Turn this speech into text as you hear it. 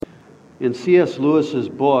In C.S. Lewis's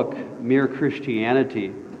book, Mere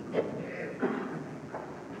Christianity,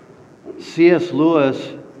 C.S.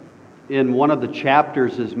 Lewis, in one of the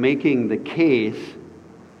chapters, is making the case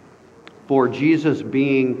for Jesus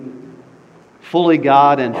being fully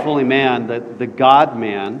God and fully man, the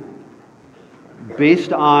God-man,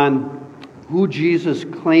 based on who Jesus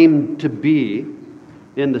claimed to be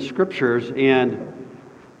in the Scriptures and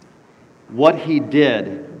what he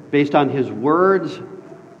did, based on his words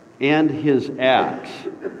and his acts.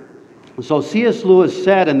 So C.S. Lewis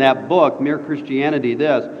said in that book, Mere Christianity,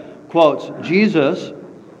 this, quotes, Jesus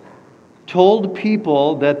told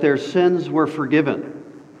people that their sins were forgiven.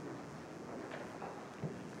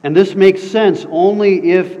 And this makes sense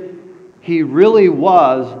only if he really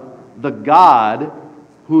was the God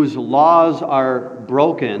whose laws are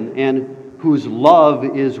broken and whose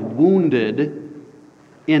love is wounded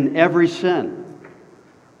in every sin.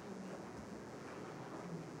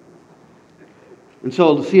 And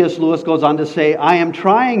so C.S. Lewis goes on to say, I am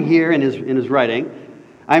trying here, in his writing,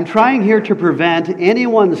 I'm trying here to prevent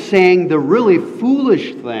anyone saying the really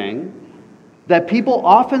foolish thing that people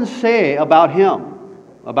often say about him,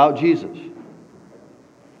 about Jesus.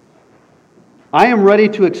 I am ready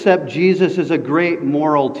to accept Jesus as a great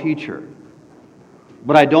moral teacher,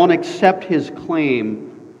 but I don't accept his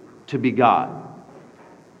claim to be God.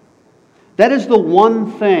 That is the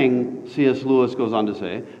one thing, C.S. Lewis goes on to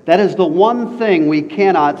say, that is the one thing we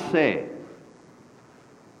cannot say.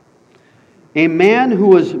 A man who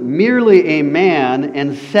was merely a man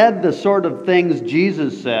and said the sort of things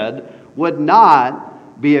Jesus said would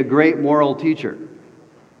not be a great moral teacher.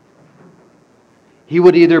 He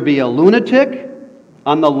would either be a lunatic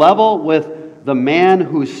on the level with the man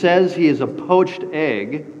who says he is a poached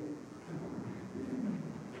egg,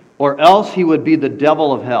 or else he would be the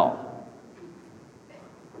devil of hell.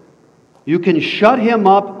 You can shut him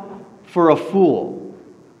up for a fool,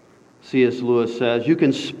 C.S. Lewis says. You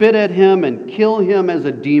can spit at him and kill him as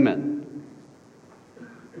a demon.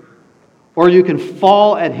 Or you can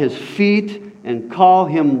fall at his feet and call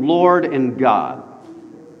him Lord and God.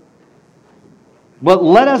 But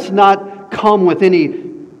let us not come with any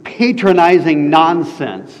patronizing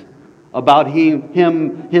nonsense about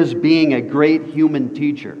his being a great human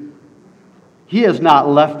teacher. He has not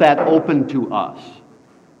left that open to us.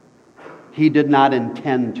 He did not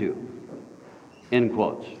intend to. End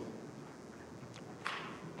quotes.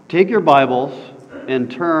 Take your Bibles and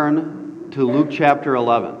turn to Luke chapter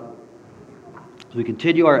 11. As we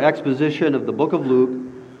continue our exposition of the book of Luke,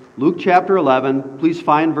 Luke chapter 11, please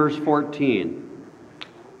find verse 14.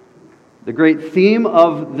 The great theme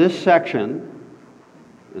of this section,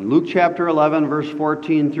 in Luke chapter 11, verse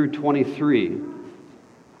 14 through 23,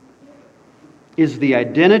 is the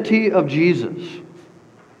identity of Jesus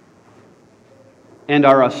and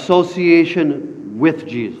our association with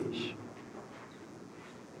Jesus.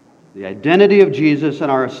 The identity of Jesus and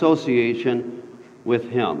our association with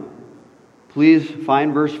Him. Please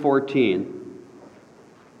find verse 14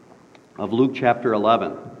 of Luke chapter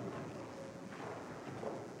 11.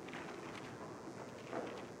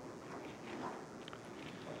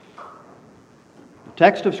 The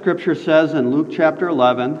text of Scripture says in Luke chapter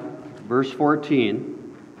 11, verse 14,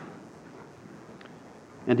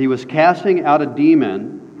 and he was casting out a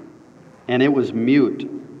demon, and it was mute.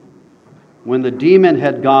 When the demon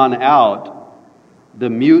had gone out, the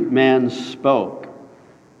mute man spoke,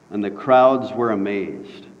 and the crowds were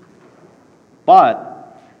amazed.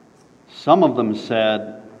 But some of them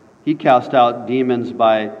said, he cast out demons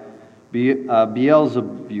by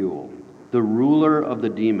Beelzebul, the ruler of the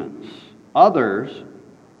demons. Others,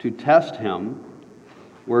 to test him,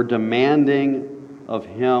 were demanding of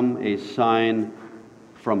him a sign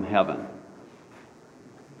from heaven.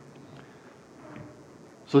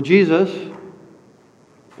 So Jesus,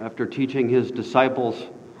 after teaching his disciples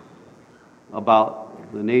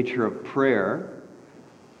about the nature of prayer,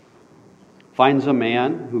 finds a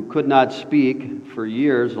man who could not speak for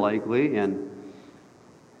years likely, and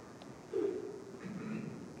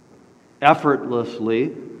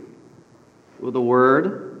effortlessly, with a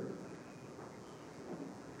word,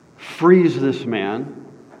 frees this man,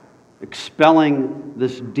 expelling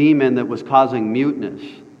this demon that was causing muteness,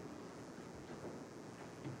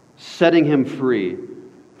 setting him free.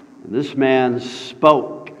 And this man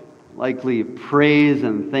spoke, likely praise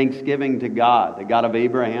and thanksgiving to God, the God of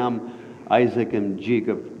Abraham, Isaac, and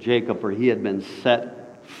Jacob, for he had been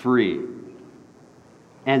set free.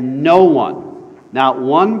 And no one, not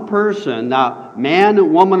one person, not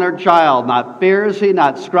man, woman, or child, not Pharisee,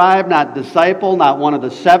 not scribe, not disciple, not one of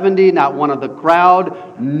the 70, not one of the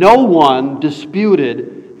crowd, no one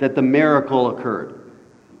disputed that the miracle occurred.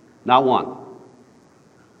 Not one.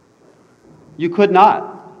 You could not.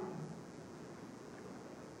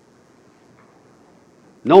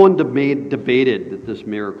 No one debated that this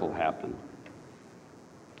miracle happened.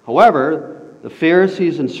 However, the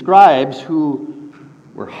Pharisees and scribes who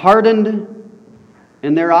were hardened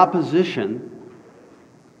in their opposition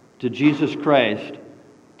to Jesus Christ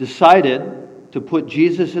decided to put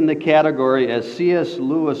Jesus in the category, as C.S.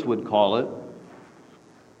 Lewis would call it,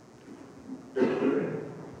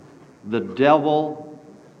 the devil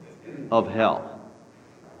of hell.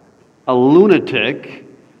 A lunatic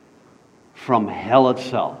from hell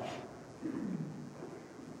itself.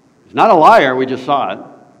 He's not a liar, we just saw it.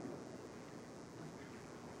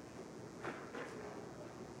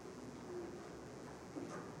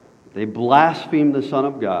 They blasphemed the Son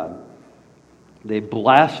of God. They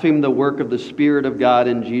blasphemed the work of the Spirit of God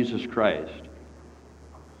in Jesus Christ.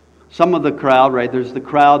 Some of the crowd, right, there's the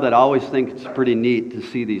crowd that always thinks it's pretty neat to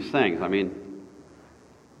see these things. I mean,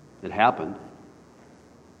 it happened.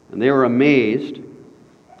 And they were amazed.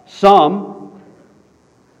 Some,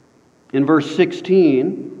 in verse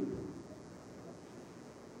 16,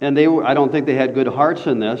 and I don't think they had good hearts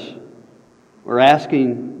in this, were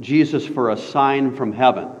asking Jesus for a sign from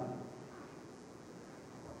heaven.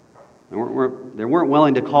 They weren't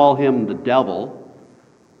willing to call him the devil,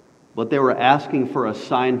 but they were asking for a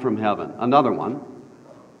sign from heaven. Another one.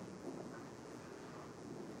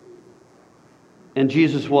 And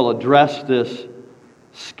Jesus will address this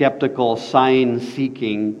skeptical,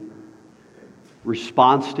 sign-seeking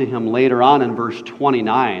response to him later on in verse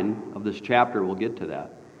 29 of this chapter. We'll get to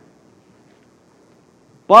that.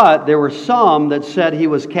 But there were some that said he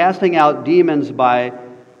was casting out demons by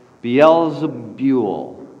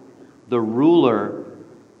Beelzebul, the ruler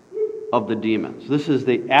of the demons. This is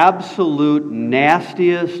the absolute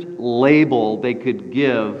nastiest label they could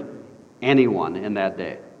give anyone in that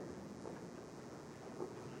day.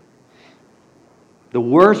 The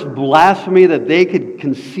worst blasphemy that they could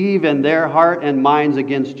conceive in their heart and minds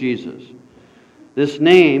against Jesus. This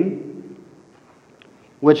name,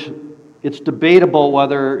 which it's debatable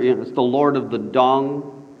whether it's the Lord of the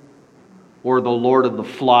dung or the Lord of the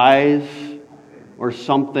flies or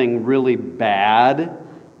something really bad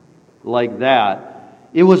like that.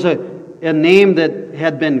 It was a name that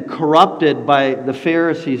had been corrupted by the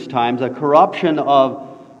Pharisees' times, a corruption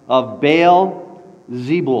of Baal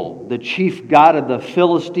Zebul, the chief god of the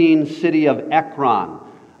Philistine city of Ekron,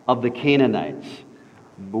 of the Canaanites,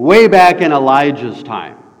 way back in Elijah's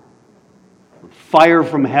time. Fire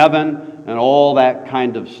from heaven and all that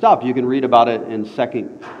kind of stuff. You can read about it in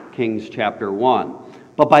 2 Kings chapter 1.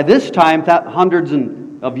 But by this time, hundreds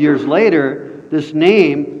of years later, this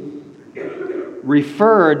name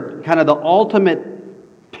referred kind of the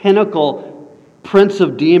ultimate pinnacle prince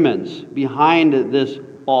of demons behind this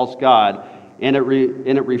false god. And it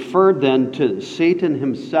referred then to Satan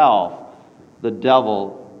himself, the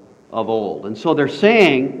devil of old. And so they're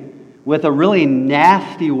saying, with a really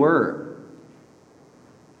nasty word,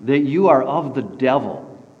 that you are of the devil.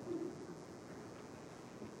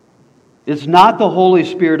 It's not the Holy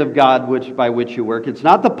Spirit of God by which you work. It's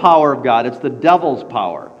not the power of God. It's the devil's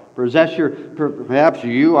power. Perhaps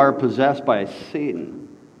you are possessed by Satan.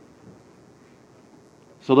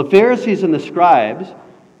 So the Pharisees and the scribes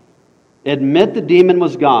admit the demon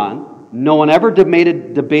was gone. No one ever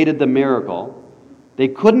debated the miracle. They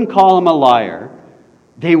couldn't call him a liar.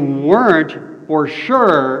 They weren't, for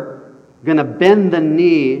sure, going to bend the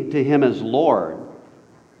knee to him as Lord.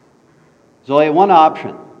 So they had one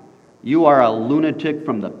option. You are a lunatic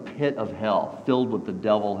from the pit of hell, filled with the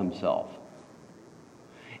devil himself.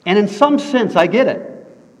 And in some sense, I get it.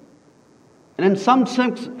 And in some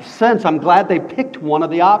sense, I'm glad they picked one of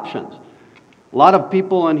the options. A lot of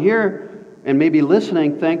people in here and maybe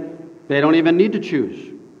listening think they don't even need to choose.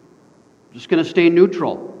 I'm just going to stay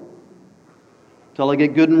neutral until I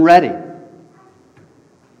get good and ready.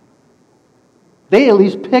 They at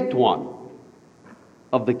least picked one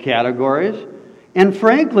of the categories. And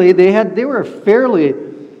frankly, they were fairly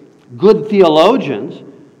good theologians.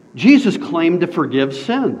 Jesus claimed to forgive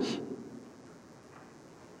sins.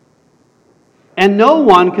 And no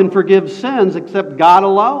one can forgive sins except God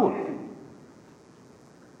alone.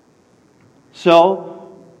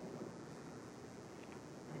 So,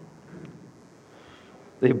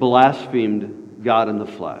 they blasphemed God in the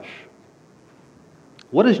flesh.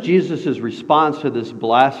 What is Jesus' response to this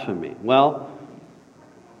blasphemy? Well,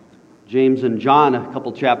 James and John, a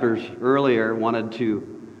couple chapters earlier,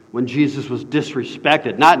 when Jesus was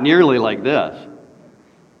disrespected, not nearly like this,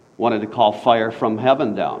 wanted to call fire from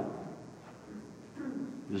heaven down.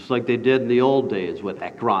 Just like they did in the old days with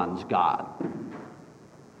Ekron's god.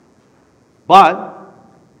 But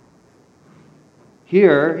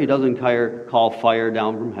here, he doesn't call fire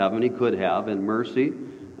down from heaven. He could have. In mercy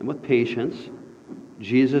and with patience,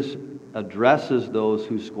 Jesus addresses those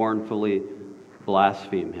who scornfully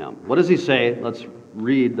blaspheme him. What does he say? Let's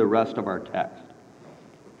read the rest of our text.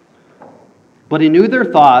 But he knew their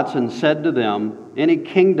thoughts and said to them, any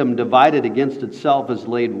kingdom divided against itself is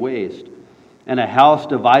laid waste, and a house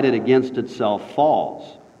divided against itself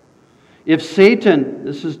falls. If Satan,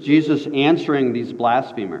 this is Jesus answering these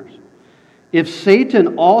blasphemers, if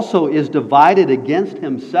Satan also is divided against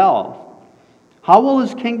himself, how will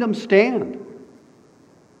his kingdom stand?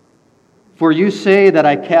 For you say that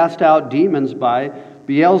I cast out demons by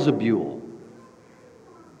Beelzebul.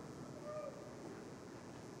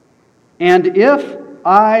 And if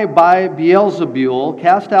I by Beelzebul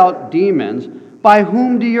cast out demons, by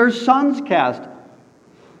whom do your sons cast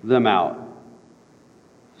them out?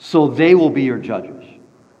 So they will be your judges.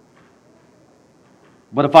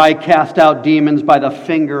 But if I cast out demons by the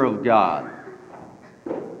finger of God,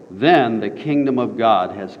 then the kingdom of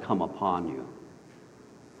God has come upon you.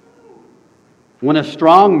 When a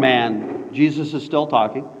strong man, Jesus is still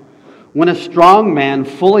talking, when a strong man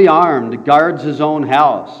fully armed guards his own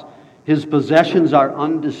house, his possessions are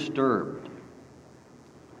undisturbed.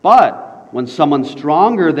 But when someone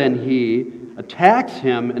stronger than he attacks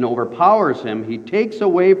him and overpowers him, he takes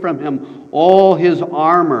away from him all his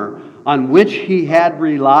armor on which he had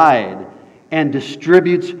relied and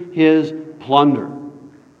distributes his plunder.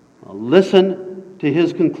 Now listen to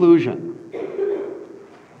his conclusion.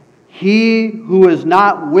 He who is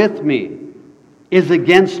not with me is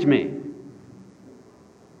against me.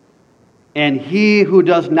 And he who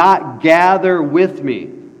does not gather with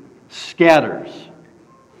me scatters.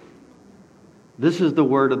 This is the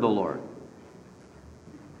word of the Lord.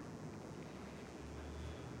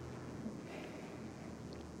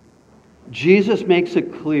 Jesus makes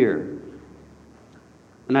it clear,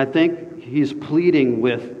 and I think he's pleading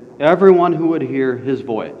with everyone who would hear his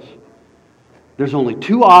voice. There's only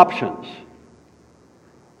two options.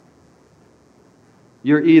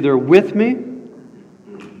 You're either with me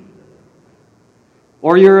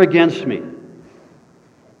or you're against me.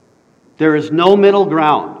 There is no middle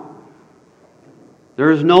ground.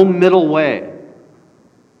 There is no middle way.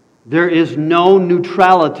 There is no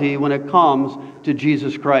neutrality when it comes to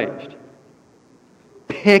Jesus Christ.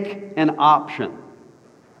 Pick an option.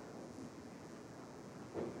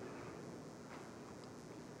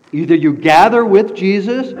 Either you gather with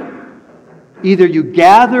Jesus,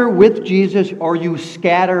 or you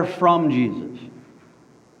scatter from Jesus.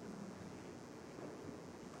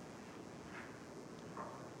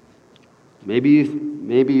 Maybe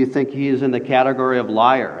you think he is in the category of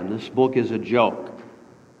liar, and this book is a joke.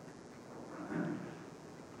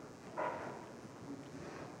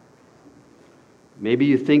 Maybe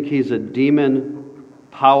you think he's a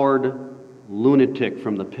demon-powered lunatic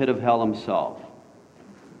from the pit of hell himself.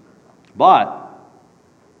 But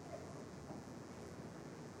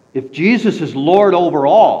if Jesus is Lord over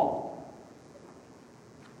all,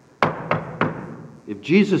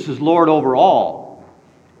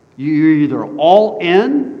 you're either all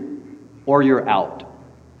in or you're out.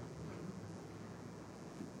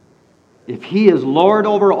 If he is Lord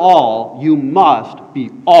over all, you must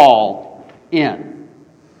be all in.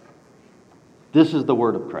 This is the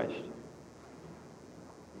word of Christ.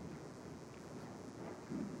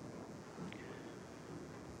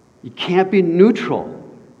 You can't be neutral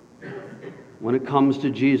when it comes to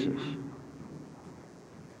Jesus.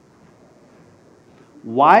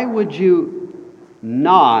 Why would you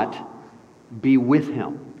not be with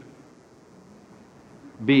him?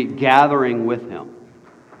 Be gathering with him?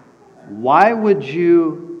 Why would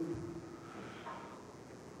you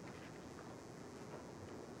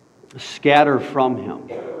scatter from him?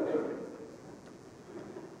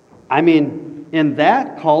 I mean, in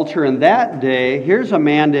that culture, in that day, here's a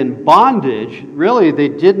man in bondage. Really, they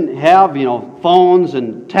didn't have, phones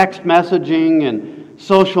and text messaging and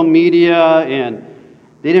social media, and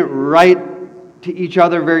they didn't write to each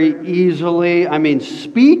other very easily. I mean,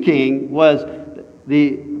 speaking was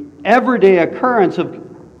the everyday occurrence of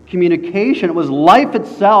communication. It was life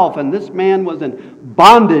itself, and this man was in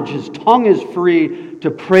bondage. His tongue is free to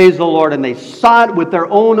praise the Lord, and they saw it with their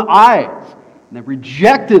own eyes. And they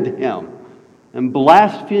rejected him and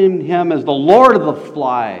blasphemed him as the Lord of the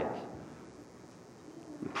flies,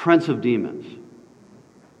 the Prince of demons.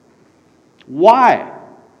 Why?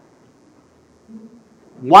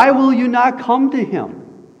 Why will you not come to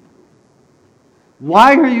him?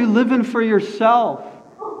 Why are you living for yourself?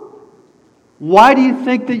 Why do you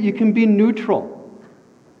think that you can be neutral?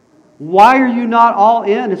 Why are you not all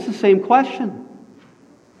in? It's the same question.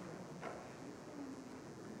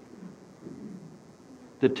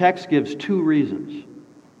 The text gives two reasons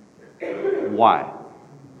why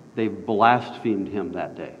they blasphemed him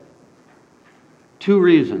that day. Two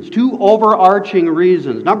reasons, two overarching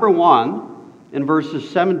reasons. Number one, in verses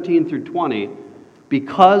 17 through 20,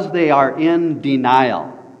 because they are in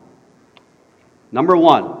denial. Number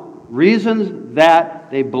one, reasons that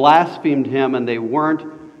they blasphemed him and they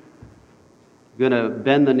weren't going to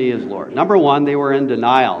bend the knee as Lord. Number one, they were in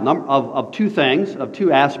denial of two things, of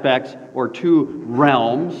two aspects or two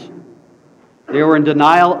realms. They were in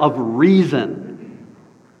denial of reason.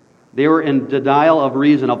 They were in denial of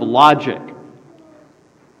reason, of logic.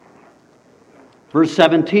 Verse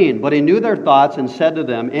 17, but he knew their thoughts and said to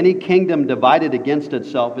them, any kingdom divided against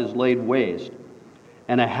itself is laid waste,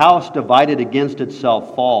 and a house divided against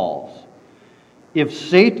itself falls.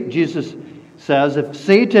 Jesus says, if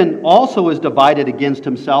Satan also is divided against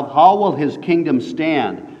himself, how will his kingdom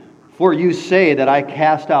stand? For you say that I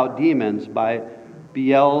cast out demons by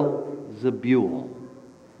Beelzebul.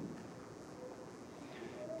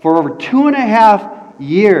 For over 2.5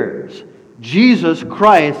 years, Jesus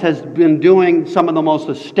Christ has been doing some of the most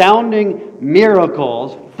astounding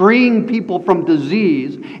miracles, freeing people from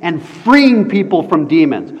disease and freeing people from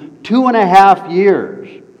demons. 2.5 years.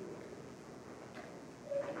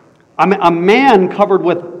 A man covered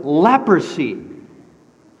with leprosy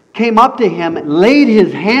came up to him, laid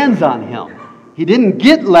his hands on him. He didn't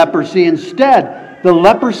get leprosy. Instead, the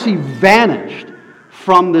leprosy vanished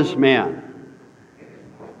from this man.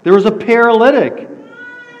 There was a paralytic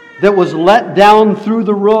that was let down through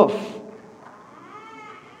the roof.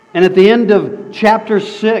 And at the end of chapter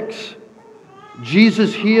 6,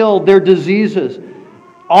 Jesus healed their diseases.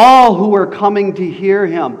 All who were coming to hear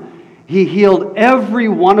him, he healed every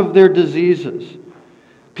one of their diseases.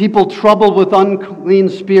 People troubled with unclean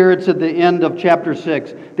spirits at the end of chapter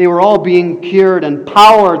 6, they were all being cured, and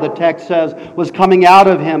power, the text says, was coming out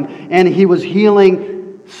of him, and he was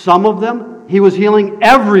healing some of them. He was healing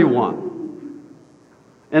everyone.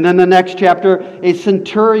 And then the next chapter, a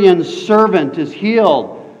centurion's servant is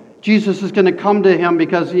healed. Jesus is going to come to him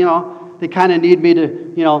because, they kind of need me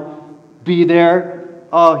to, be there.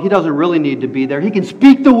 He doesn't really need to be there. He can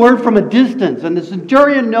speak the word from a distance. And the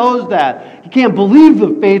centurion knows that. He can't believe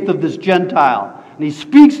the faith of this Gentile. And he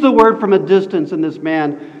speaks the word from a distance, and this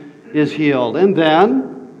man is healed. And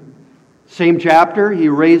then, same chapter, he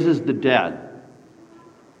raises the dead.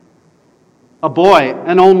 A boy,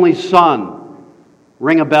 an only son.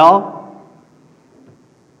 Ring a bell?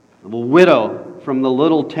 A widow from the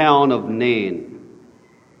little town of Nain.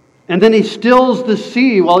 And then he stills the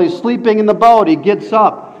sea while he's sleeping in the boat. He gets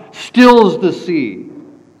up, stills the sea.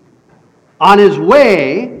 On his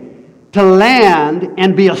way to land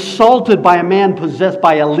and be assaulted by a man possessed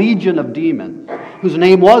by a legion of demons, whose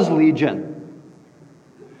name was Legion.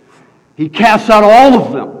 He casts out all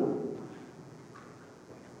of them.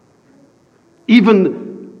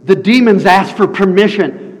 Even the demons ask for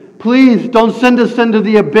permission. Please don't send us into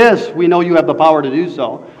the abyss. We know you have the power to do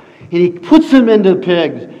so. And he puts them into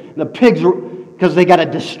pigs. The pigs, because they got to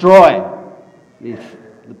destroy.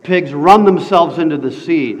 The pigs run themselves into the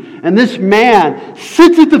sea. And this man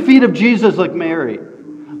sits at the feet of Jesus like Mary,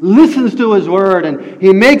 listens to his word, and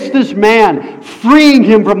he makes this man, freeing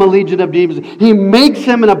him from a legion of demons. He makes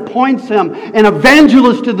him and appoints him an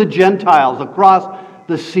evangelist to the Gentiles across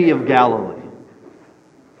the Sea of Galilee.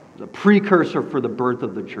 The precursor for the birth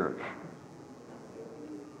of the church.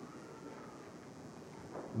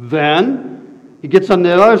 Then he gets on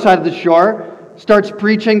the other side of the shore, starts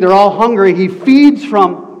preaching. They're all hungry. He feeds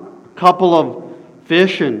from a couple of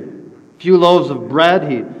fish and a few loaves of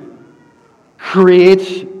bread. He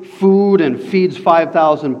creates food and feeds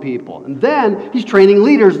 5,000 people. And then he's training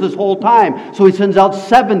leaders this whole time. So he sends out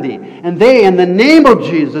 70. And they, in the name of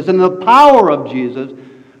Jesus and the power of Jesus,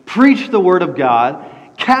 preach the word of God,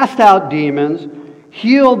 cast out demons,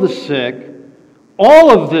 heal the sick.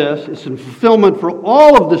 All of this is in fulfillment for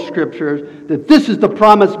all of the Scriptures that this is the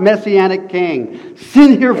promised Messianic King,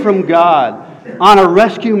 sent here from God on a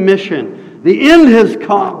rescue mission. The end has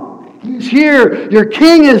come. He's here. Your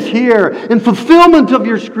King is here in fulfillment of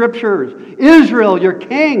your Scriptures. Israel, your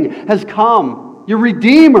King has come. Your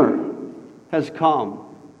Redeemer has come.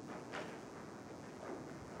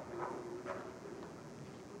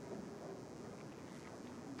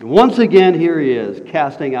 And once again, here he is,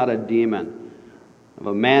 casting out a demon of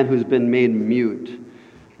a man who's been made mute.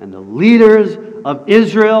 And the leaders of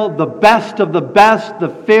Israel, the best of the best, the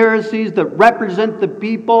Pharisees that represent the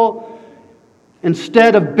people,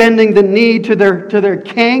 instead of bending the knee to their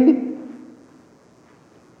king,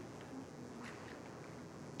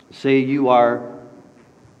 say you are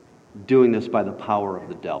doing this by the power of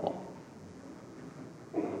the devil.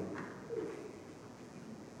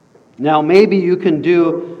 Now, maybe you can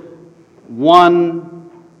do one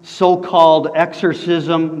so-called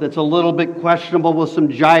exorcism that's a little bit questionable with some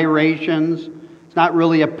gyrations. It's not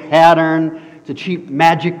really a pattern. It's a cheap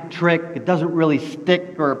magic trick. It doesn't really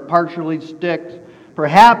stick or partially sticks.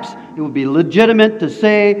 Perhaps it would be legitimate to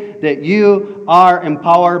say that you are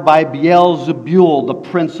empowered by Beelzebul, the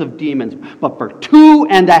prince of demons. But for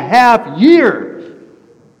 2.5 years,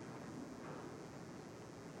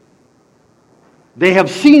 they have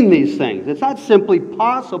seen these things. It's not simply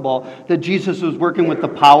possible that Jesus was working with the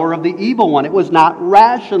power of the evil one. It was not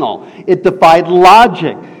rational. It defied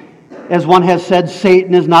logic. As one has said,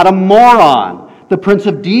 Satan is not a moron. The prince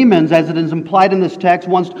of demons, as it is implied in this text,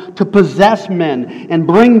 wants to possess men and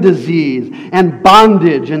bring disease and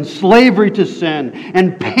bondage and slavery to sin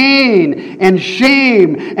and pain and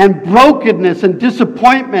shame and brokenness and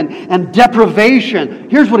disappointment and deprivation.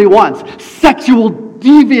 Here's what he wants: sexual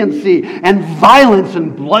deviancy and violence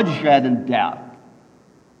and bloodshed and death.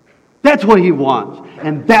 That's what he wants,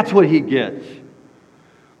 and that's what he gets.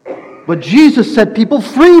 But Jesus set people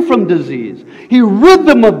free from disease. He rid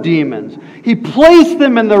them of demons. He placed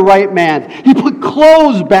them in the right man. He put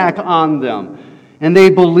clothes back on them. And they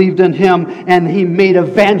believed in him, and he made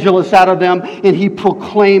evangelists out of them, and he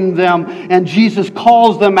proclaimed them. And Jesus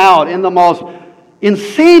calls them out in the most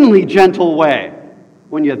insanely gentle way,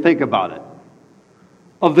 when you think about it,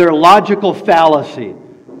 of their logical fallacy.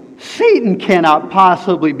 Satan cannot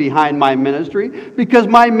possibly be behind my ministry, because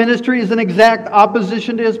my ministry is in exact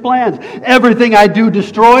opposition to his plans. Everything I do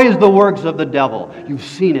destroys the works of the devil. You've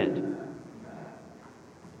seen it.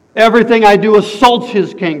 Everything I do assaults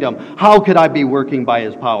his kingdom. How could I be working by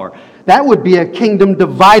his power? That would be a kingdom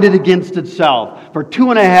divided against itself. For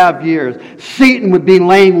 2.5 years, Satan would be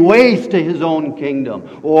laying waste to his own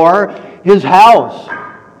kingdom. Or his house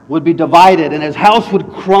would be divided and his house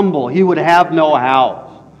would crumble. He would have no house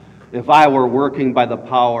if I were working by the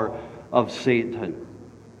power of Satan.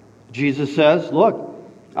 Jesus says, look,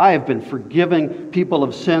 I have been forgiving people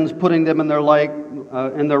of sins, putting them in their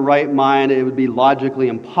right mind. It would be logically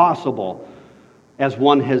impossible, as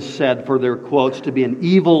one has said, for their quotes, to be an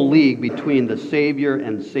evil league between the Savior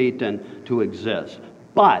and Satan to exist.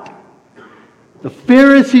 But the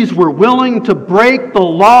Pharisees were willing to break the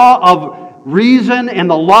law of reason and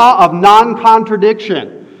the law of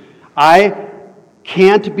non-contradiction. I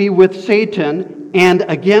can't be with Satan and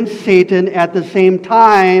against Satan at the same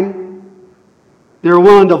time. They're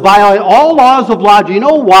willing to violate all laws of logic. You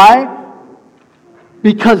know why?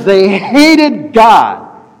 Because they hated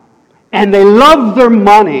God, and they loved their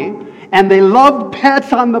money, and they loved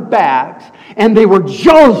pats on the backs, and they were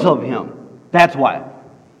jealous of him. That's why.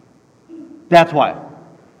 That's why.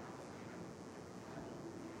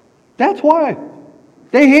 That's why.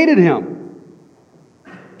 They hated him.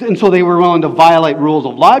 And so they were willing to violate rules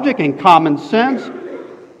of logic and common sense,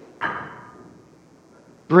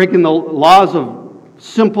 breaking the laws of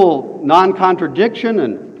simple non-contradiction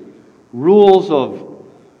and rules of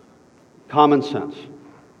common sense.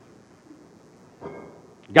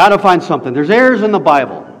 Got to find something. There's errors in the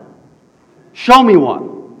Bible. Show me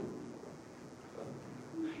one.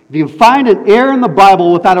 If you find an error in the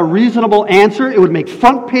Bible without a reasonable answer, it would make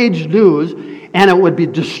front page news and it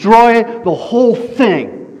would destroy the whole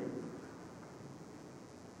thing.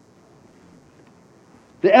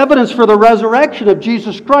 The evidence for the resurrection of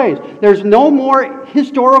Jesus Christ. There's no more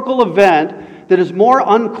historical event that is more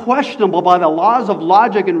unquestionable by the laws of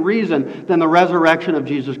logic and reason than the resurrection of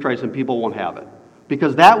Jesus Christ, and people won't have it.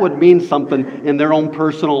 Because that would mean something in their own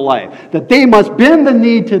personal life. That they must bend the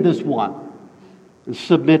knee to this one and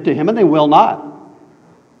submit to him, and they will not.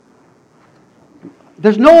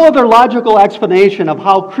 There's no other logical explanation of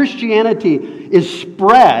how Christianity is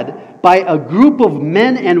spread by a group of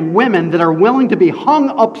men and women that are willing to be hung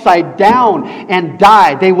upside down and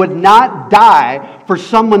die. They would not die for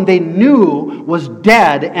someone they knew was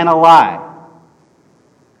dead and alive.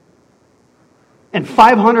 And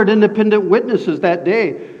 500 independent witnesses that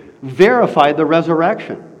day verified the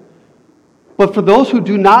resurrection. But for those who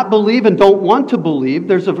do not believe and don't want to believe,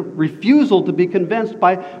 there's a refusal to be convinced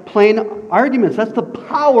by plain arguments. That's the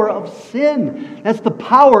power of sin. That's the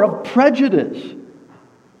power of prejudice.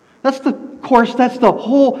 That's the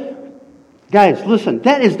whole... Guys, listen,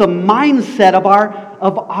 that is the mindset of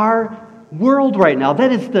our world right now.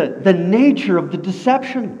 That is the nature of the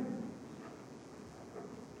deception.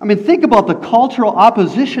 I mean, think about the cultural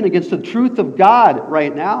opposition against the truth of God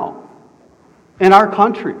right now in our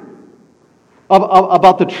country.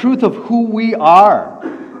 About the truth of who we are.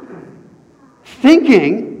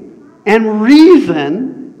 Thinking And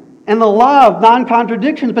reason and the law of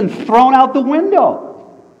non-contradiction has been thrown out the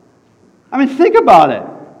window. I mean, think about it.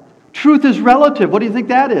 Truth is relative. What do you think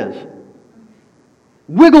that is?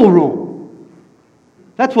 Wiggle room.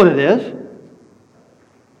 That's what it is.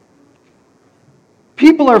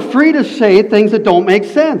 People are free to say things that don't make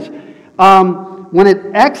sense. When it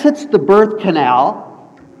exits the birth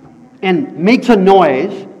canal and makes a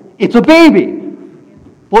noise, it's a baby.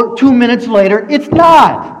 Well, 2 minutes later, it's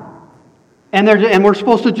not. And we're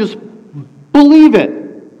supposed to just believe it.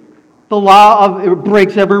 The law of it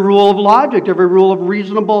breaks every rule of logic, every rule of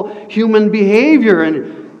reasonable human behavior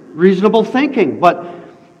and reasonable thinking. But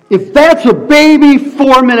if that's a baby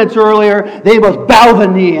 4 minutes earlier, they must bow the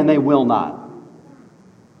knee, and they will not.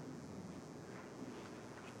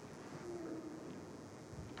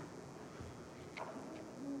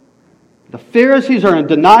 The Pharisees are in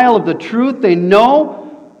denial of the truth. They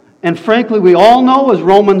know, and frankly, we all know, as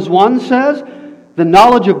Romans 1 says, the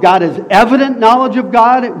knowledge of God is evident knowledge of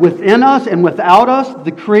God within us and without us.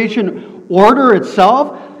 The creation order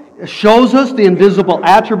itself shows us the invisible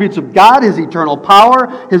attributes of God, His eternal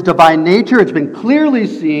power, His divine nature. It's been clearly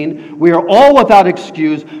seen. We are all without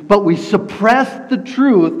excuse, but we suppress the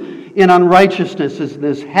truth in unrighteousness. Is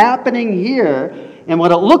this happening here? And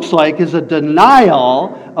what it looks like is a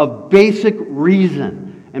denial of basic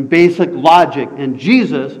reason and basic logic. And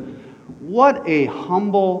Jesus, what a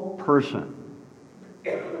humble person.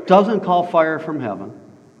 Doesn't call fire from heaven.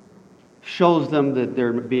 Shows them that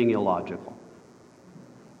they're being illogical.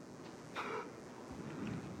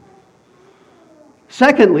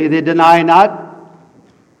 Secondly, they deny not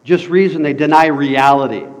just reason, they deny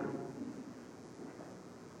reality.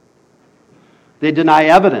 They deny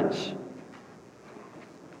evidence.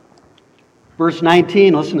 Verse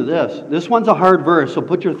 19, listen to this. This one's a hard verse, so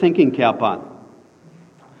put your thinking cap on.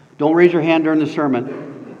 Don't raise your hand during the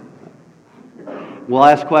sermon. We'll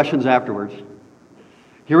ask questions afterwards.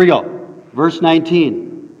 Here we go. Verse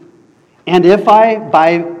 19. And if I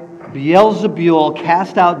by Beelzebul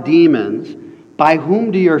cast out demons, by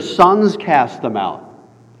whom do your sons cast them out?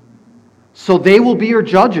 So they will be your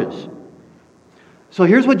judges. So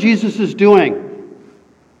here's what Jesus is doing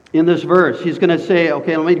in this verse. He's going to say,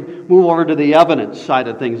 okay, let me move over to the evidence side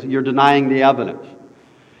of things. You're denying the evidence.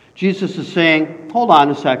 Jesus is saying, hold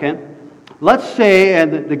on a second. Let's say,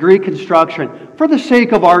 in the Greek construction, for the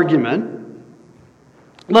sake of argument,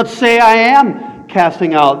 let's say I am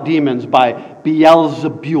casting out demons by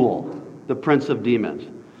Beelzebul, the prince of demons.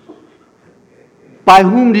 By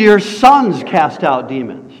whom do your sons cast out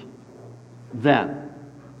demons? Then.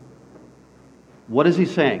 What is he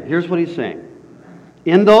saying? Here's what he's saying.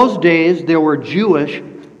 In those days, there were Jewish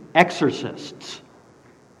exorcists.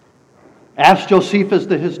 Ask Josephus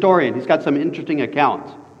the historian. He's got some interesting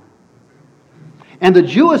accounts. And the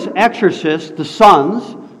Jewish exorcists, the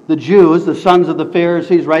sons, the Jews, the sons of the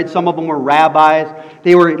Pharisees, right? Some of them were rabbis.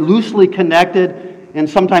 They were loosely connected and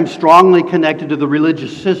sometimes strongly connected to the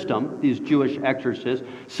religious system, these Jewish exorcists.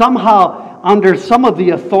 Somehow under some of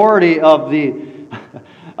the authority of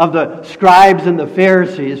the scribes and the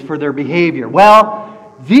Pharisees for their behavior.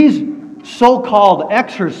 Well, these so-called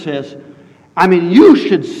exorcists, I mean, you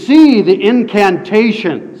should see the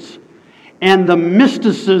incantations and the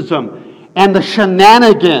mysticism and the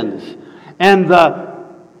shenanigans and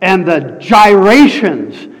the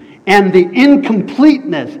gyrations and the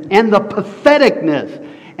incompleteness and the patheticness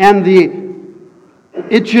and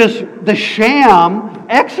the sham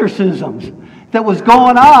exorcisms that was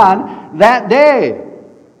going on that day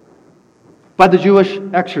by the Jewish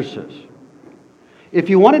exorcists. If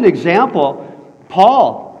you want an example,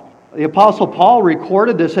 the Apostle Paul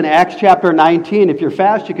recorded this in Acts chapter 19. If you're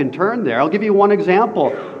fast, you can turn there. I'll give you one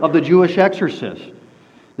example of the Jewish exorcist.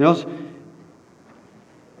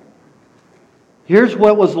 Here's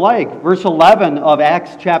what it was like. Verse 11 of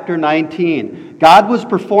Acts chapter 19. God was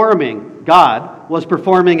performing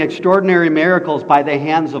extraordinary miracles by the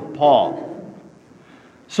hands of Paul,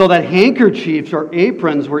 so that handkerchiefs or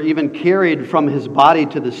aprons were even carried from his body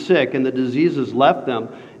to the sick, and the diseases left them,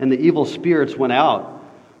 and the evil spirits went out.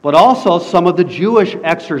 But also some of the Jewish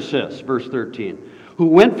exorcists, verse 13, who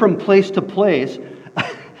went from place to place,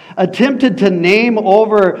 attempted to name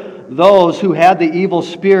over those who had the evil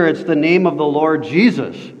spirits the name of the Lord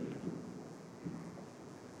Jesus,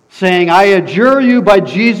 saying, I adjure you by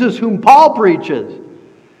Jesus whom Paul preaches.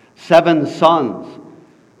 7 sons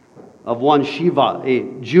of one Shiva, a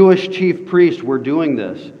Jewish chief priest, were doing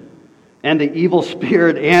this. And the evil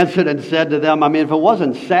spirit answered and said to them, I mean, if it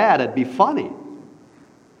wasn't sad, it'd be funny.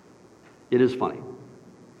 It is funny.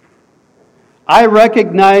 I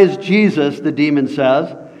recognize Jesus, the demon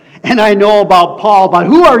says, And I know about Paul, but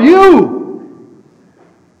who are you?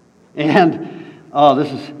 And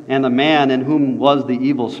the man in whom was the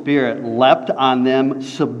evil spirit leapt on them,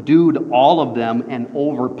 subdued all of them, and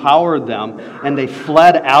overpowered them, and they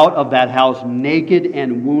fled out of that house naked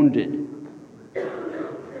and wounded.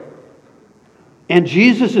 And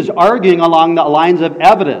Jesus is arguing along the lines of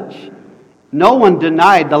evidence. No one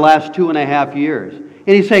denied the last 2.5 years. And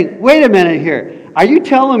he's saying, wait a minute here. Are you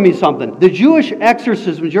telling me something? The Jewish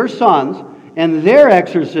exorcisms, your sons, and their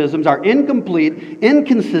exorcisms are incomplete,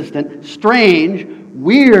 inconsistent, strange,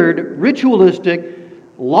 weird, ritualistic,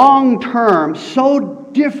 long-term, so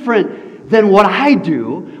different than what I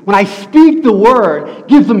do. When I speak the word,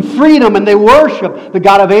 gives them freedom, and they worship the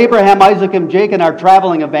God of Abraham, Isaac, and Jacob, and our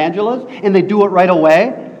traveling evangelists, and they do it right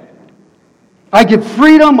away. I give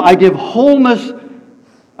freedom, I give wholeness,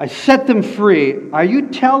 I set them free. Are you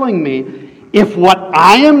telling me if what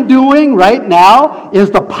I am doing right now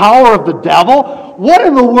is the power of the devil, what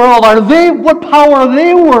in the world what power are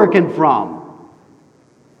they working from?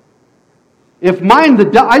 If mine,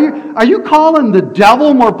 are you calling the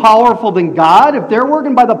devil more powerful than God? If they're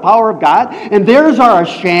working by the power of God and theirs are a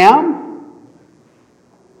sham?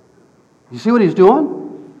 You see what he's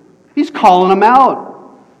doing? He's calling them out.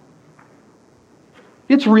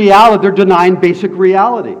 It's reality. They're denying basic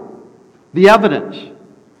reality. The evidence.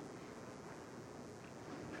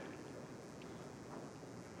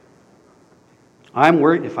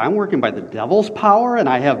 If I'm working by the devil's power and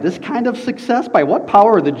I have this kind of success, by what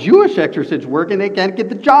power are the Jewish exorcists working? They can't get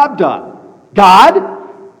the job done. God?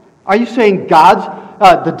 Are you saying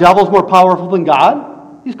the devil's more powerful than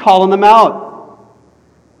God? He's calling them out.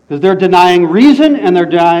 Because they're denying reason and they're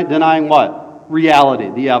denying what? Reality,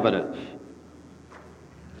 the evidence.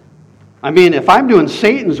 I mean, if I'm doing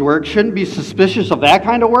Satan's work, shouldn't be suspicious of that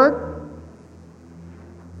kind of work?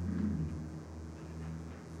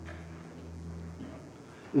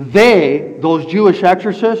 Those Jewish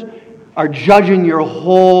exorcists, are judging your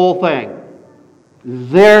whole thing.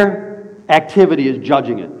 Their activity is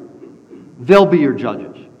judging it. They'll be your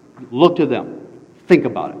judges. Look to them. Think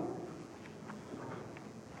about it.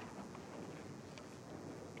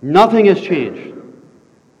 Nothing has changed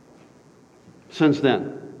since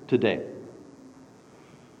then, today.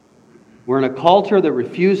 We're in a culture that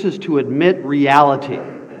refuses to admit reality.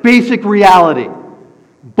 Basic reality.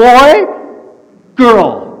 Boy,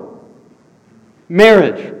 girl,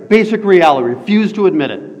 marriage, basic reality. Refuse to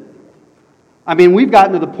admit it. I mean, we've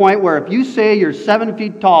gotten to the point where if you say you're 7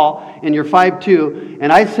 feet tall and you're 5'2",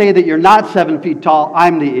 and I say that you're not 7 feet tall,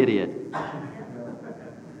 I'm the idiot.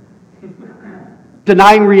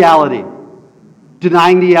 Denying reality.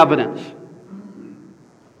 Denying the evidence.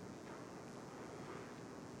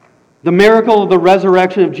 The miracle of the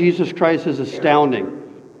resurrection of Jesus Christ is astounding.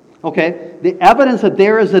 Okay? The evidence that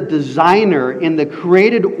there is a designer in the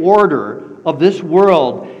created order of this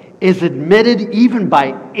world is admitted even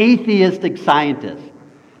by atheistic scientists.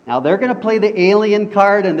 Now, they're going to play the alien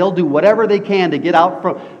card and they'll do whatever they can to get out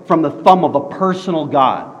from the thumb of a personal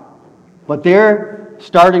God. But they're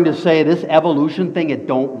starting to say this evolution thing, it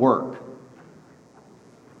don't work.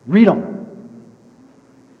 Read them.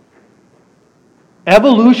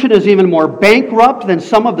 Evolution is even more bankrupt than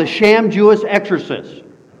some of the sham Jewish exorcists.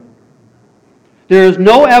 There is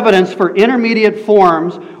no evidence for intermediate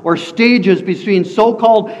forms or stages between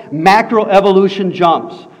so-called macroevolution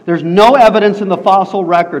jumps. There's no evidence in the fossil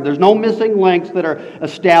record. There's no missing links that are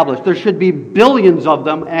established. There should be billions of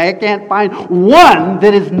them, and I can't find one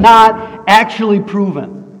that is not actually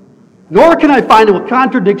proven. Nor can I find a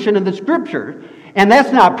contradiction in the Scriptures, and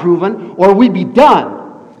that's not proven, or we'd be done.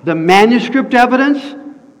 The manuscript evidence,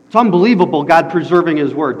 it's unbelievable, God preserving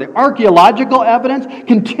His Word. The archaeological evidence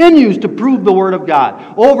continues to prove the Word of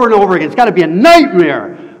God over and over again. It's got to be a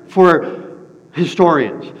nightmare for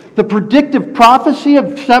historians. The predictive prophecy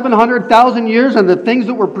of 700,000 years and the things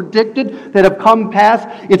that were predicted that have come past,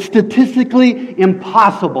 it's statistically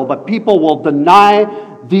impossible, but people will deny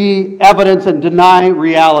the evidence and deny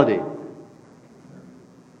reality.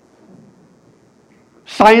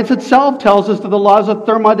 Science itself tells us that the laws of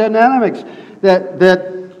thermodynamics,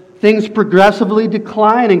 that things progressively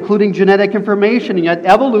decline, including genetic information, and yet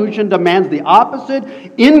evolution demands the opposite,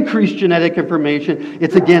 increased genetic information.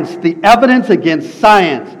 It's against the evidence, against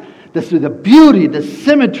science. This is the beauty, the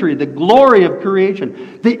symmetry, the glory of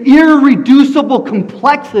creation, the irreducible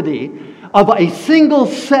complexity of a single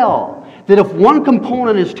cell, that if one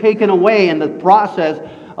component is taken away in the process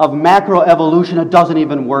of macroevolution, it doesn't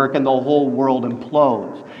even work and the whole world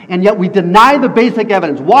implodes. And yet we deny the basic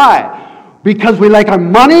evidence. Why? Because we like our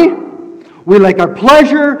money? We like our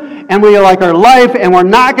pleasure and we like our life, and we're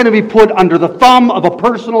not going to be put under the thumb of a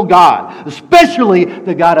personal God, especially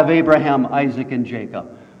the God of Abraham, Isaac, and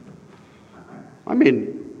Jacob. I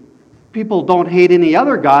mean, people don't hate any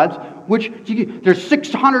other gods, which there's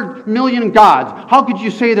 600 million gods. How could you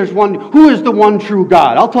say there's one? Who is the one true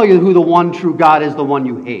God? I'll tell you who the one true God is, the one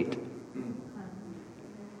you hate.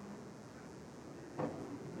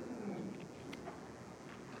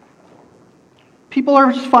 People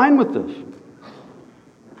are just fine with this.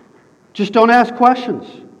 Just don't ask questions.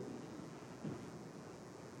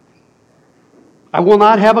 I will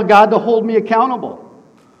not have a God to hold me accountable.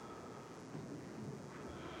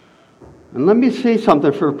 And let me say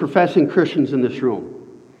something for professing Christians in this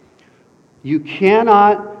room. You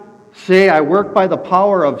cannot say, I work by the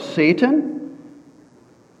power of Satan,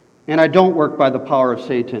 and I don't work by the power of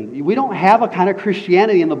Satan. We don't have a kind of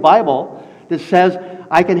Christianity in the Bible that says,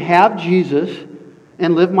 I can have Jesus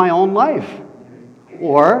and live my own life.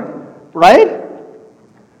 Or, right?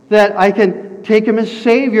 That I can take Him as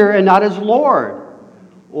Savior and not as Lord.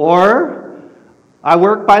 Or, I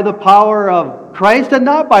work by the power of Christ and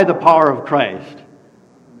not by the power of Christ.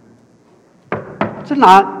 It's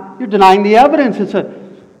not. You're denying the evidence.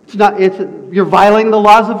 You're violating the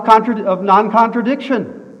laws of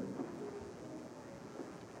non-contradiction.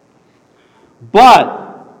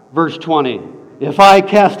 But, verse 20, if I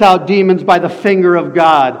cast out demons by the finger of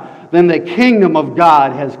God, then the kingdom of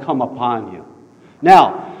God has come upon you.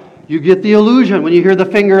 Now, you get the illusion when you hear the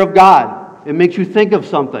finger of God. It makes you think of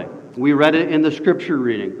something. We read it in the scripture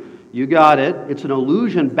reading. You got it. It's an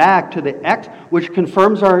allusion back to the X, which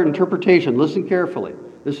confirms our interpretation. Listen carefully.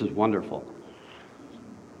 This is wonderful.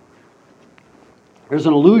 There's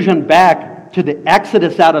an allusion back to the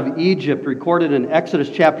Exodus out of Egypt, recorded in Exodus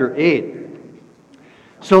chapter 8.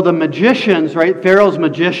 So the magicians, right, Pharaoh's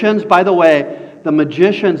magicians, by the way, the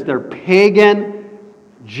magicians, they're pagan,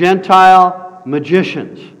 Gentile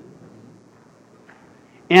magicians.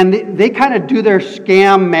 And they kind of do their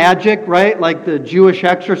scam magic, right? Like the Jewish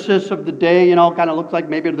exorcists of the day, kind of looks like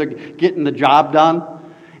maybe they're getting the job done.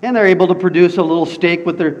 And they're able to produce a little snake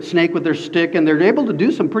with their stick, and they're able to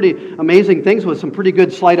do some pretty amazing things with some pretty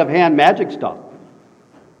good sleight of hand magic stuff.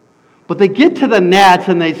 But they get to the gnats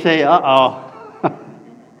and they say, uh-oh.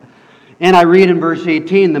 And I read in verse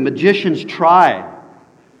 18, the magicians try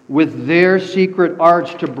with their secret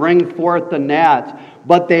arts to bring forth the gnats,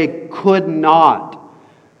 but they could not.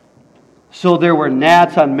 So there were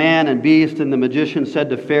gnats on man and beast, and the magician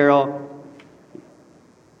said to Pharaoh,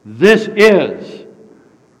 this is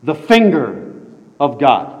the finger of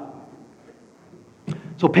God.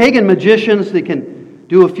 So pagan magicians, they can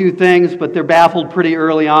do a few things, but they're baffled pretty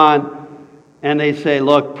early on, and they say,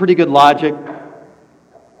 look, pretty good logic,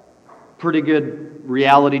 pretty good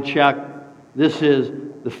reality check. This is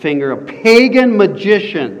the finger of pagan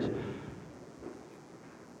magicians.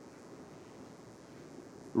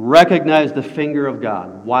 Recognize the finger of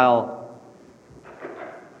God, while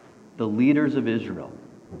the leaders of Israel,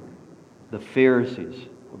 the Pharisees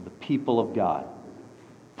of the people of God,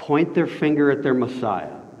 point their finger at their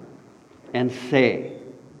Messiah and say,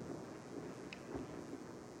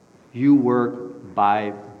 you work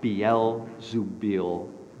by Beelzebul,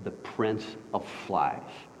 the prince of flies,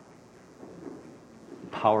 the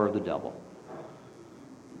power of the devil.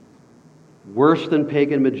 Worse than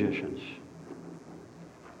pagan magicians.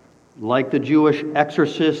 Like the Jewish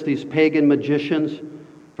exorcists, these pagan magicians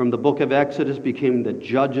from the book of Exodus became the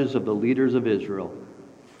judges of the leaders of Israel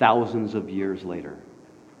thousands of years later.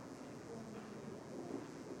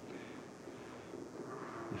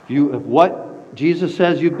 If what Jesus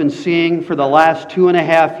says you've been seeing for the last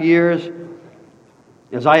 2.5 years,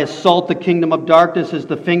 as I assault the kingdom of darkness, is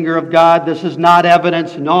the finger of God, this is not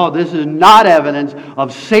evidence. No, this is not evidence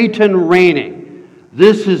of Satan reigning.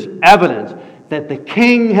 This is evidence that the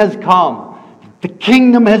king has come, the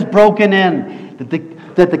kingdom has broken in,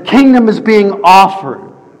 that the kingdom is being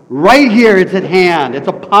offered. Right here, it's at hand, it's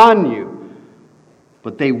upon you.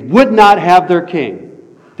 But they would not have their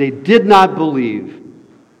king. They did not believe.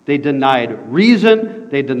 They denied reason,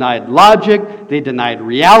 they denied logic, they denied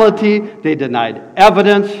reality, they denied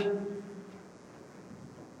evidence.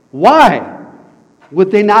 Why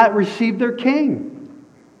would they not receive their king?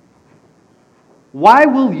 Why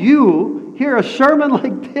will you hear a sermon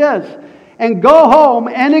like this and go home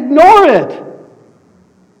and ignore it?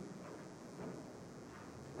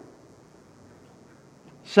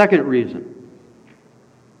 Second reason.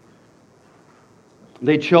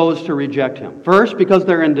 They chose to reject him. First, because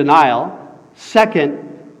they're in denial.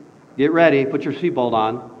 Second, get ready, put your seatbelt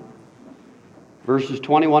on. Verses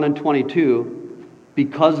 21 and 22,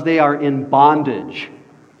 because they are in bondage.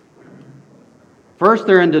 First,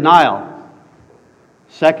 they're in denial.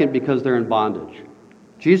 Second, because they're in bondage.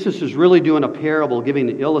 Jesus is really doing a parable, giving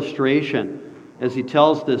an illustration as he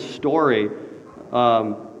tells this story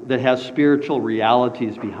that has spiritual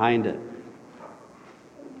realities behind it.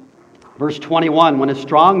 Verse 21, when a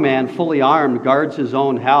strong man, fully armed, guards his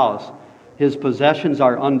own house, his possessions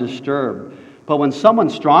are undisturbed. But when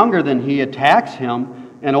someone stronger than he attacks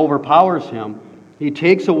him and overpowers him, he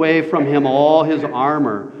takes away from him all his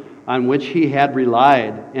armor on which he had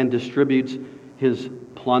relied and distributes his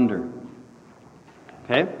plunder.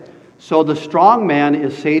 Okay? So the strong man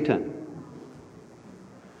is Satan.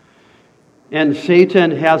 And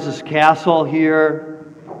Satan has his castle here,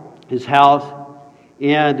 his house,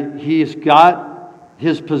 and he's got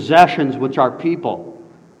his possessions, which are people.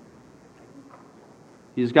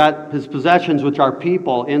 He's got his possessions, which are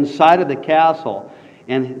people, inside of the castle.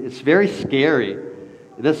 And it's very scary.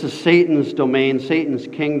 This is Satan's domain, Satan's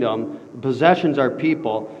kingdom. The possessions are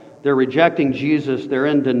people. They're rejecting Jesus. They're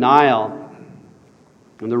in denial.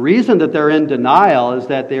 And the reason that they're in denial is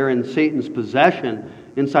that they're in Satan's possession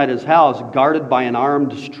inside his house, guarded by an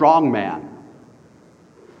armed strong man.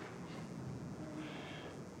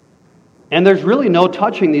 And there's really no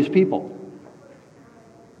touching these people.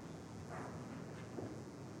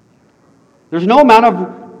 There's no amount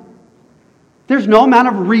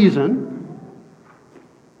of reason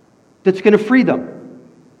that's going to free them.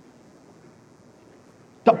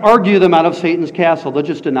 To argue them out of Satan's castle, they'll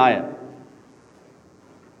just deny it.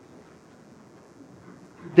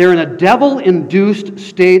 They're in a devil-induced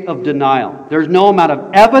state of denial. There's no amount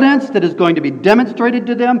of evidence that is going to be demonstrated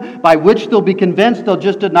to them by which they'll be convinced. They'll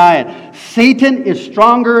just deny it. Satan is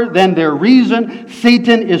stronger than their reason.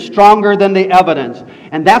 Satan is stronger than the evidence.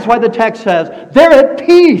 And that's why the text says, they're at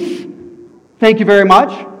peace. Thank you very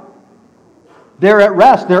much. They're at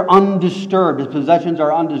rest. They're undisturbed. His possessions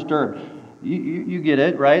are undisturbed. You get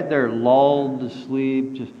it, right? They're lulled to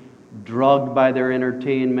sleep, just drugged by their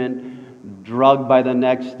entertainment, drugged by the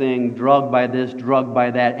next thing, drugged by this, drugged by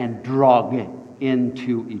that, and drugged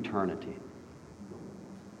into eternity.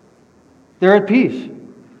 They're at peace.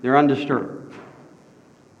 They're undisturbed.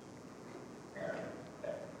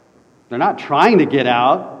 They're not trying to get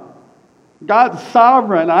out. God's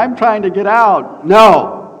sovereign. I'm trying to get out.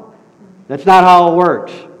 No. That's not how it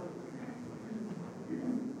works.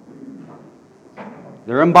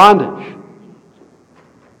 They're in bondage.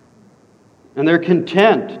 And they're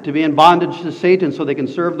content to be in bondage to Satan so they can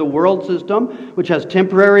serve the world system, which has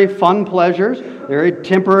temporary fun pleasures, very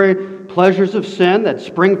temporary pleasures of sin that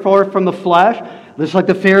spring forth from the flesh. Just like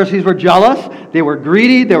the Pharisees were jealous, they were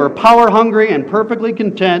greedy, they were power hungry, and perfectly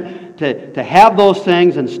content to have those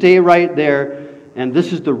things and stay right there. And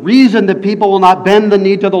this is the reason that people will not bend the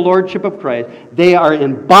knee to the lordship of Christ. They are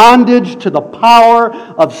in bondage to the power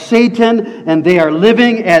of Satan, and they are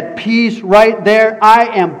living at peace right there.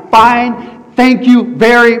 I am fine. Thank you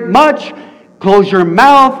very much. Close your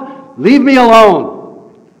mouth. Leave me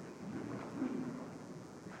alone.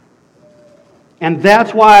 And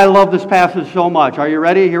that's why I love this passage so much. Are you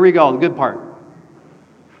ready? Here we go, the good part.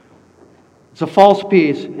 It's a false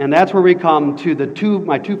peace, and that's where we come to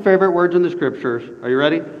my two favorite words in the Scriptures. Are you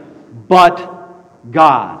ready? But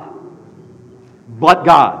God. But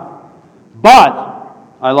God. But,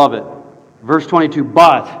 I love it. Verse 22,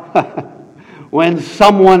 but when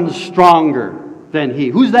someone's stronger than he.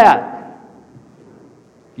 Who's that?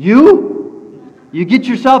 You? You get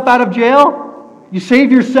yourself out of jail? You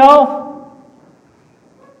save yourself?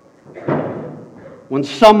 When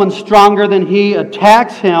someone stronger than he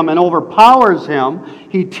attacks him and overpowers him,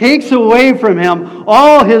 he takes away from him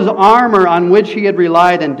all his armor on which he had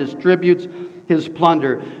relied and distributes his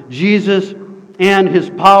plunder. Jesus and his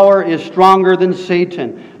power is stronger than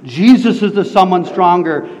Satan. Jesus is the someone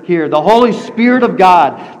stronger here. The Holy Spirit of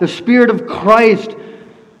God, the Spirit of Christ,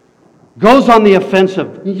 goes on the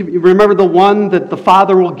offensive. You remember the one that the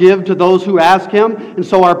Father will give to those who ask him? And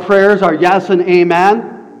so our prayers are yes and amen.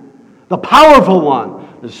 The powerful one,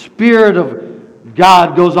 the Spirit of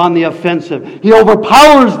God, goes on the offensive. He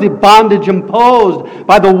overpowers the bondage imposed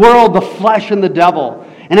by the world, the flesh, and the devil.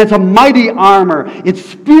 And it's a mighty armor. It's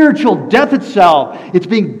spiritual death itself. It's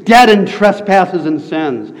being dead in trespasses and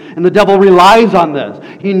sins. And the devil relies on this.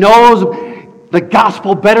 He knows the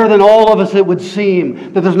gospel better than all of us, it would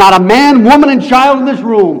seem. That there's not a man, woman, and child in this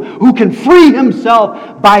room who can free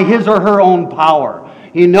himself by his or her own power.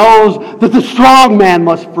 He knows that the strong man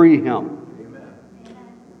must free him. Amen.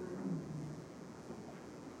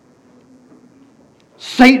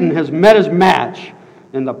 Satan has met his match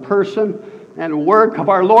in the person and work of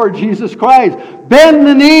our Lord Jesus Christ. Bend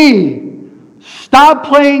the knee. Stop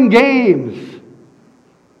playing games.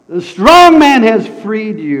 The strong man has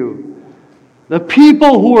freed you. The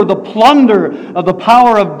people who are the plunder of the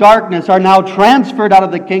power of darkness are now transferred out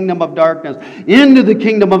of the kingdom of darkness into the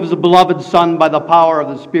kingdom of His beloved Son by the power of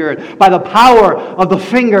the Spirit, by the power of the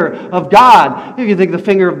finger of God. If you think the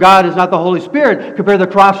finger of God is not the Holy Spirit, compare the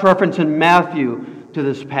cross-reference in Matthew to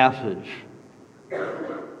this passage.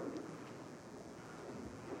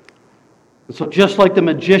 So just like the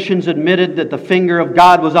magicians admitted that the finger of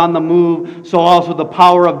God was on the move, so also the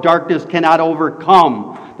power of darkness cannot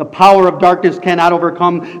overcome. The power of darkness cannot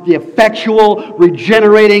overcome the effectual,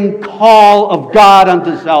 regenerating call of God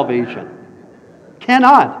unto salvation.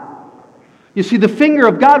 Cannot. You see, the finger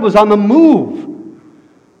of God was on the move.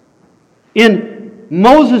 In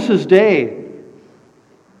Moses' day,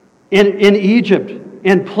 in Egypt,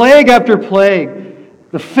 in plague after plague,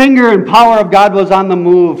 the finger and power of God was on the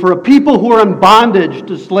move for a people who were in bondage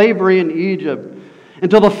to slavery in Egypt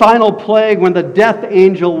until the final plague when the death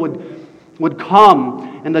angel would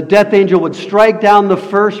come and the death angel would strike down the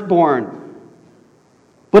firstborn.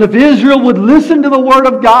 But if Israel would listen to the word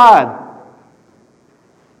of God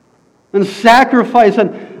and sacrifice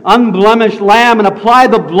an unblemished lamb and apply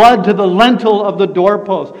the blood to the lintel of the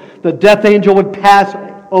doorpost, the death angel would pass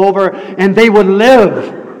over and they would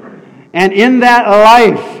live. And in that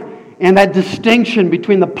life and that distinction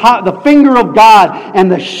between the finger of God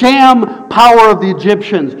and the sham power of the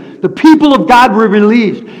Egyptians, the people of God were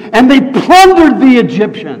released and they plundered the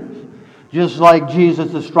Egyptians, just like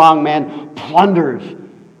Jesus, the strong man, plunders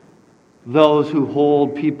those who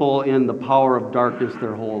hold people in the power of darkness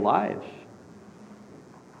their whole lives.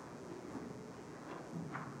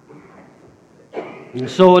 And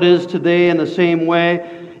so it is today in the same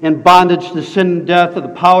way. In bondage to sin and death, of the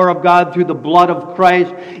power of God through the blood of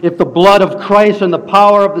Christ. If the blood of Christ and the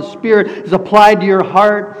power of the Spirit is applied to your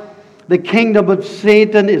heart, the kingdom of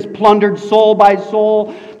Satan is plundered soul by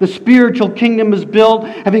soul. The spiritual kingdom is built,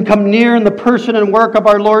 having come near in the person and work of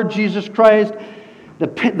our Lord Jesus Christ.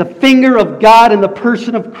 The finger of God in the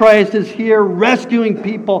person of Christ is here rescuing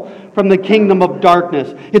people from the kingdom of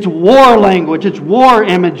darkness. It's war language, it's war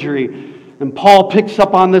imagery. And Paul picks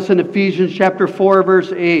up on this in Ephesians chapter 4,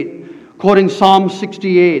 verse 8, quoting Psalm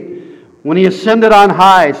 68. When He ascended on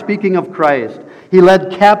high, speaking of Christ, He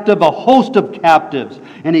led captive a host of captives,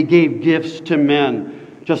 and He gave gifts to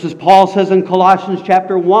men. Just as Paul says in Colossians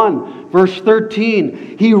chapter 1, verse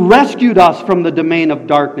 13, He rescued us from the domain of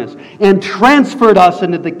darkness and transferred us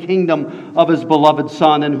into the kingdom of His beloved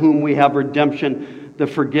Son, in whom we have redemption, the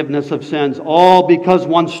forgiveness of sins. All because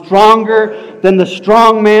one stronger than the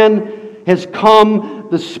strong man has come,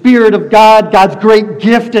 the Spirit of God, God's great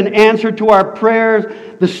gift and answer to our prayers,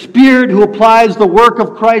 the Spirit who applies the work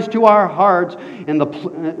of Christ to our hearts,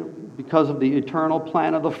 and because of the eternal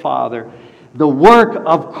plan of the Father, the work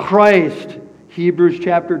of Christ, Hebrews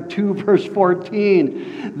chapter 2, verse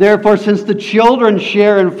 14. Therefore, since the children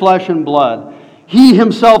share in flesh and blood, He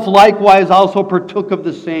Himself likewise also partook of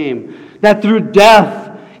the same, that through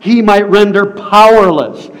death He might render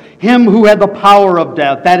powerless him who had the power of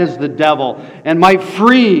death, that is the devil, and might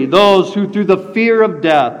free those who through the fear of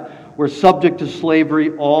death were subject to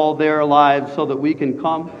slavery all their lives, so that we can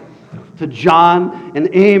come to John,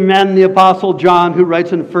 and amen, the Apostle John, who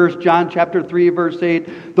writes in 1 John chapter 3, verse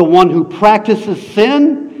 8, the one who practices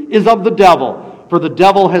sin is of the devil, for the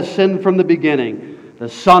devil has sinned from the beginning. The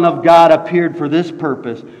Son of God appeared for this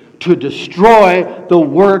purpose, to destroy the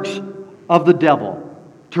works of the devil,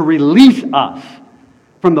 to release us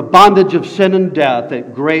from the bondage of sin and death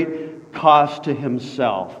at great cost to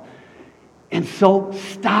Himself. And so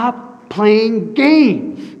stop playing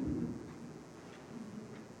games.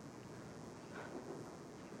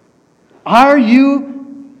 Are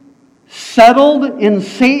you settled in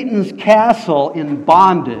Satan's castle in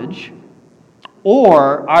bondage,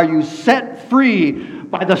 or are you set free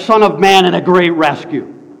by the Son of Man in a great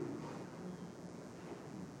rescue?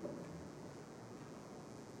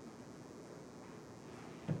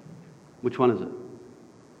 Which one is it?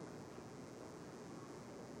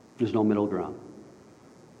 There's no middle ground.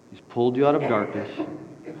 He's pulled you out of darkness.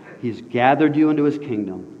 He's gathered you into His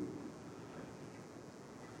kingdom.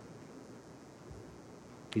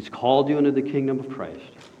 He's called you into the kingdom of Christ.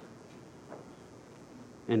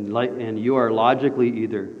 And you are logically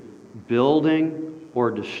either building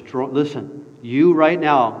or destroying. Listen, you right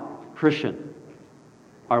now, Christian,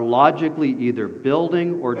 are logically either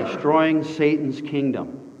building or destroying Satan's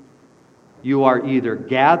kingdom. You are either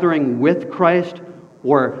gathering with Christ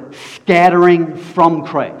or scattering from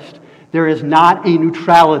Christ. There is not a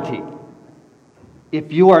neutrality.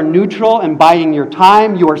 If you are neutral and biding your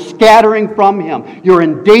time, you are scattering from Him. You're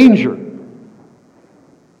in danger,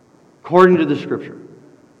 according to the Scripture.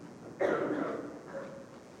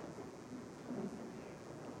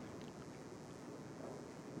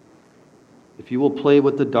 if you will play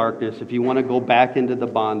with the darkness, if you want to go back into the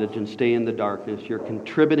bondage and stay in the darkness, you're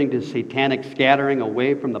contributing to satanic scattering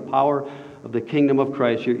away from the power of the kingdom of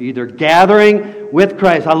Christ. You're either gathering with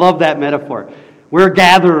Christ. I love that metaphor. We're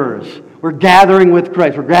gatherers. We're gathering with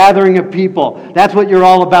Christ. We're gathering a people. That's what you're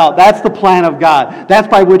all about. That's the plan of God. That's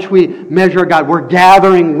by which we measure God. We're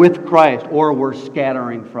gathering with Christ, or we're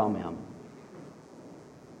scattering from Him.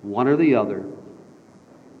 One or the other.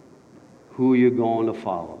 Who are you going to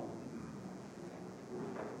follow?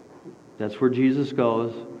 That's where Jesus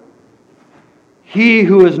goes. He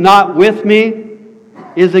who is not with me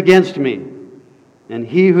is against me, and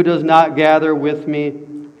he who does not gather with me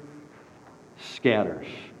scatters.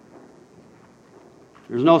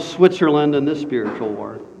 There's no Switzerland in this spiritual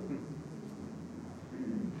war.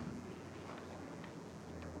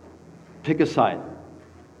 Pick a side.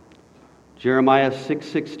 Jeremiah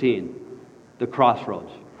 6:16, the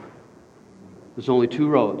crossroads. There's only two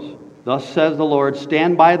roads. Thus says the Lord,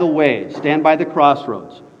 stand by the way, stand by the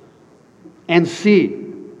crossroads, and see,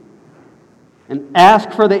 and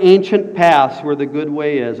ask for the ancient paths where the good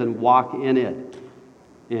way is, and walk in it,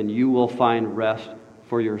 and you will find rest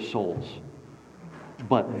for your souls.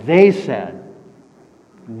 But they said,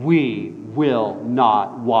 we will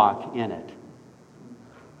not walk in it.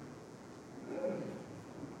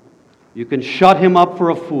 You can shut him up for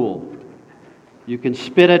a fool. You can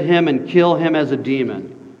spit at him and kill him as a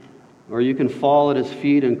demon. Or you can fall at his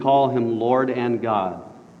feet and call him Lord and God.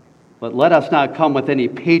 But let us not come with any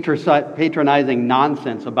patronizing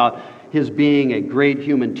nonsense about his being a great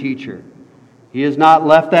human teacher. He has not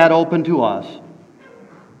left that open to us.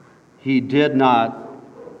 He did not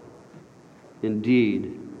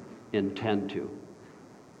indeed intend to.